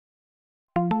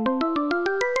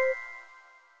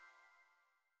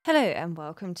Hello and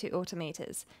welcome to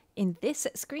Automators. In this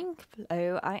screen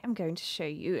flow, I am going to show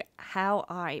you how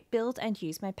I build and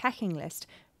use my packing list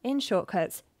in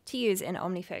shortcuts to use in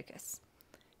OmniFocus.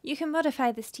 You can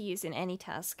modify this to use in any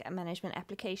task management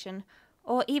application,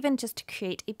 or even just to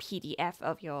create a PDF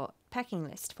of your packing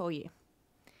list for you.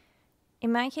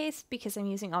 In my case, because I'm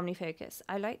using OmniFocus,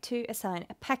 I like to assign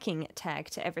a packing tag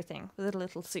to everything with a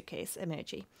little suitcase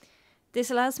emoji. This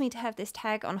allows me to have this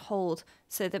tag on hold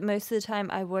so that most of the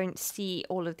time I won't see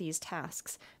all of these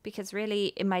tasks, because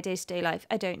really in my day-to-day life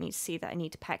I don't need to see that I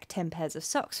need to pack 10 pairs of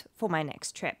socks for my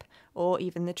next trip, or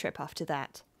even the trip after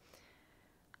that.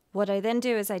 What I then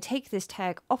do is I take this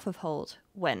tag off of hold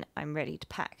when I'm ready to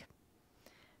pack.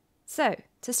 So,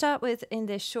 to start with in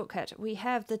this shortcut, we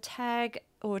have the tag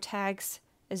or tags,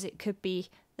 as it could be,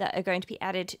 that are going to be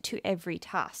added to every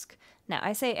task. Now,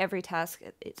 I say every task,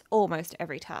 it's almost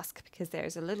every task, because there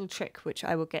is a little trick which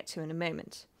I will get to in a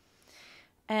moment.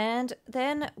 And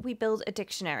then we build a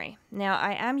dictionary. Now,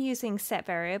 I am using set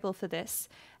variable for this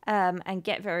and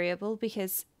get variable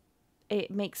because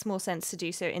it makes more sense to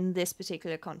do so in this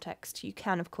particular context. You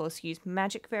can, of course, use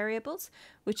magic variables,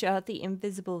 which are the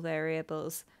invisible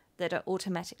variables that are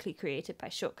automatically created by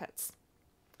shortcuts.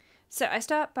 So I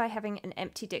start by having an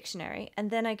empty dictionary, and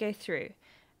then I go through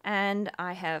and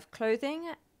I have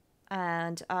clothing,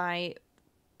 and I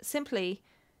simply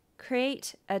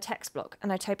create a text block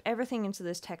and I type everything into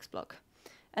this text block,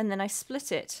 and then I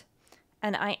split it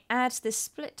and I add this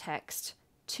split text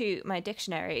to my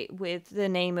dictionary with the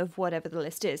name of whatever the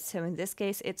list is. So in this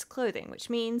case it's clothing, which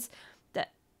means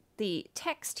that the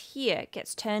text here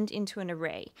gets turned into an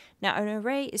array. Now an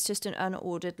array is just an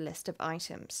unordered list of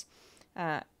items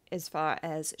as far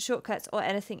as shortcuts or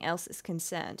anything else is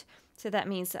concerned. So that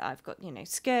means that I've got,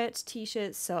 skirts,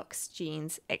 t-shirts, socks,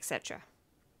 jeans, etc.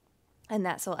 And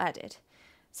that's all added.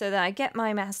 So then I get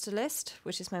my master list,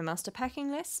 which is my master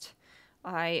packing list.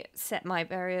 I set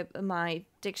my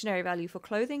dictionary value for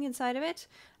clothing inside of it,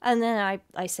 and then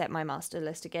I set my master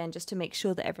list again just to make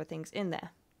sure that everything's in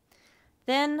there.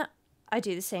 Then I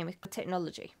do the same with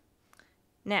technology.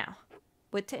 Now,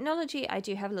 with technology, I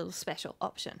do have a little special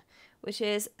option, which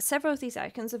is several of these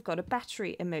icons have got a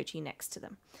battery emoji next to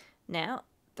them. Now,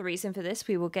 the reason for this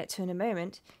we will get to in a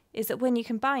moment is that when you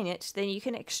combine it, then you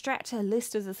can extract a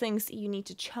list of the things that you need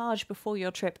to charge before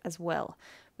your trip as well,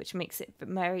 which makes it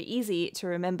very easy to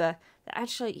remember that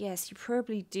actually, yes, you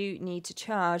probably do need to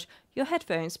charge your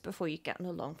headphones before you get on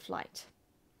a long flight.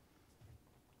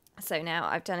 So now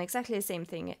I've done exactly the same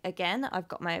thing again. I've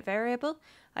got my variable.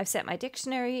 I've set my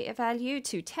dictionary value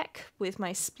to tech with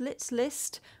my split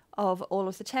list of all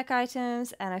of the tech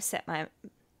items, and I've set my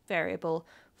variable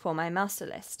for my master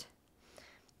list.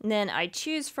 And then I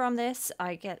choose from this,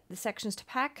 I get the sections to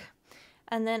pack,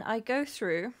 and then I go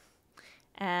through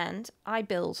and I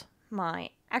build my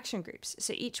action groups.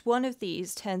 So each one of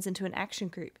these turns into an action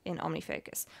group in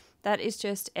OmniFocus. That is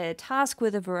just a task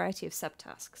with a variety of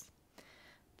subtasks.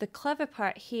 The clever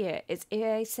part here is if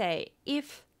I say,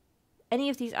 if any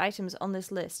of these items on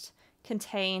this list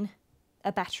contain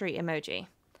a battery emoji,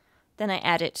 then I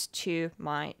add it to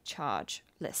my charge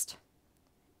list.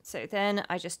 So then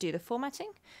I just do the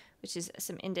formatting, which is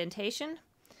some indentation.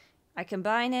 I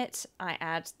combine it, I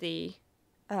add the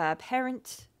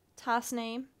parent task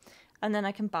name, and then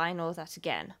I combine all of that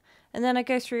again. And then I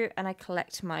go through and I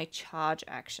collect my charge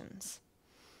actions.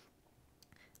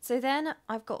 So then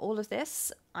I've got all of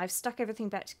this, I've stuck everything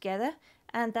back together,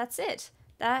 and that's it.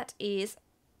 That is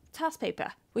task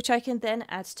paper, which I can then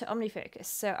add to OmniFocus.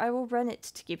 So I will run it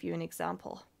to give you an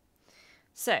example.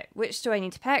 So, which do I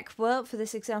need to pack? Well, for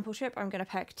this example trip, I'm going to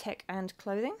pack tech and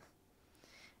clothing.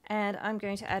 And I'm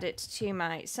going to add it to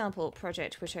my sample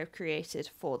project, which I've created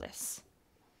for this.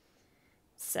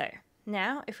 So,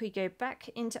 now if we go back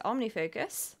into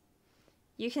OmniFocus,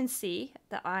 you can see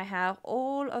that I have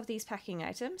all of these packing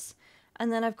items,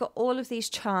 and then I've got all of these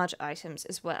charge items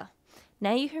as well.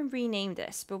 Now you can rename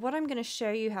this, but what I'm going to show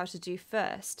you how to do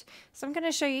first is I'm going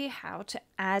to show you how to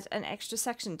add an extra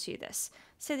section to this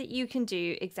so that you can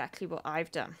do exactly what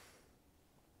I've done.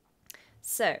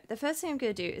 So the first thing I'm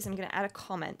going to do is I'm going to add a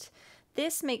comment.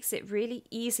 This makes it really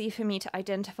easy for me to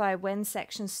identify when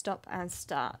sections stop and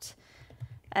start.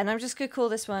 And I'm just going to call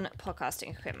this one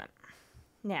podcasting equipment.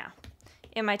 Now,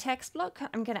 in my text block,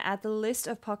 I'm going to add the list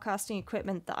of podcasting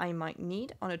equipment that I might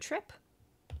need on a trip.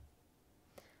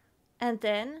 And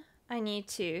then I need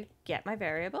to get my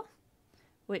variable,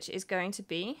 which is going to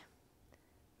be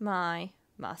my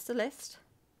master list.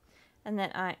 And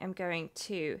then I am going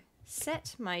to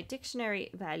set my dictionary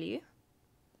value.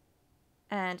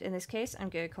 And in this case, I'm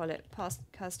going to call it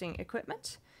podcasting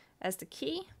equipment as the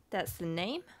key. That's the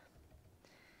name.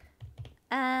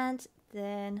 And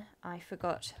then I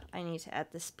forgot I need to add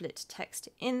the split text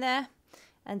in there.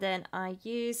 And then I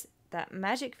use that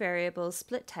magic variable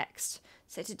split text.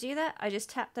 So to do that, I just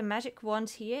tap the magic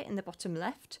wand here in the bottom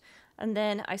left, and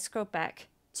then I scroll back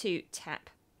to tap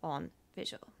on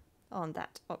visual on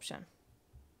that option.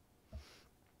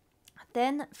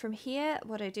 Then from here,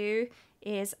 what I do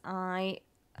is I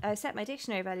set my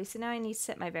dictionary value, so now I need to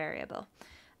set my variable.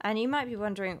 And you might be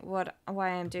wondering why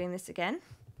I'm doing this again.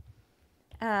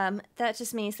 That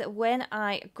just means that when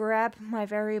I grab my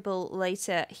variable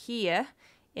later here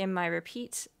in my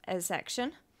repeat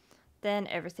section, then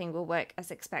everything will work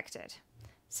as expected.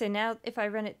 So now if I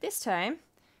run it this time,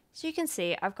 so you can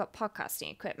see I've got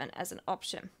podcasting equipment as an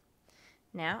option.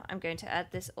 Now I'm going to add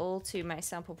this all to my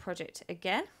sample project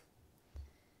again.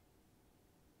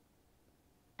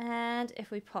 And if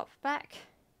we pop back,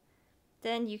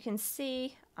 then you can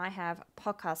see I have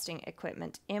podcasting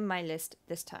equipment in my list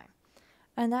this time.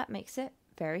 And that makes it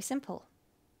very simple.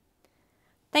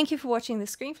 Thank you for watching the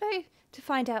ScreenFlow. To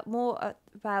find out more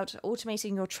about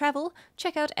automating your travel,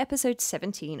 check out episode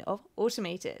 17 of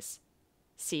Automators.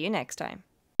 See you next time.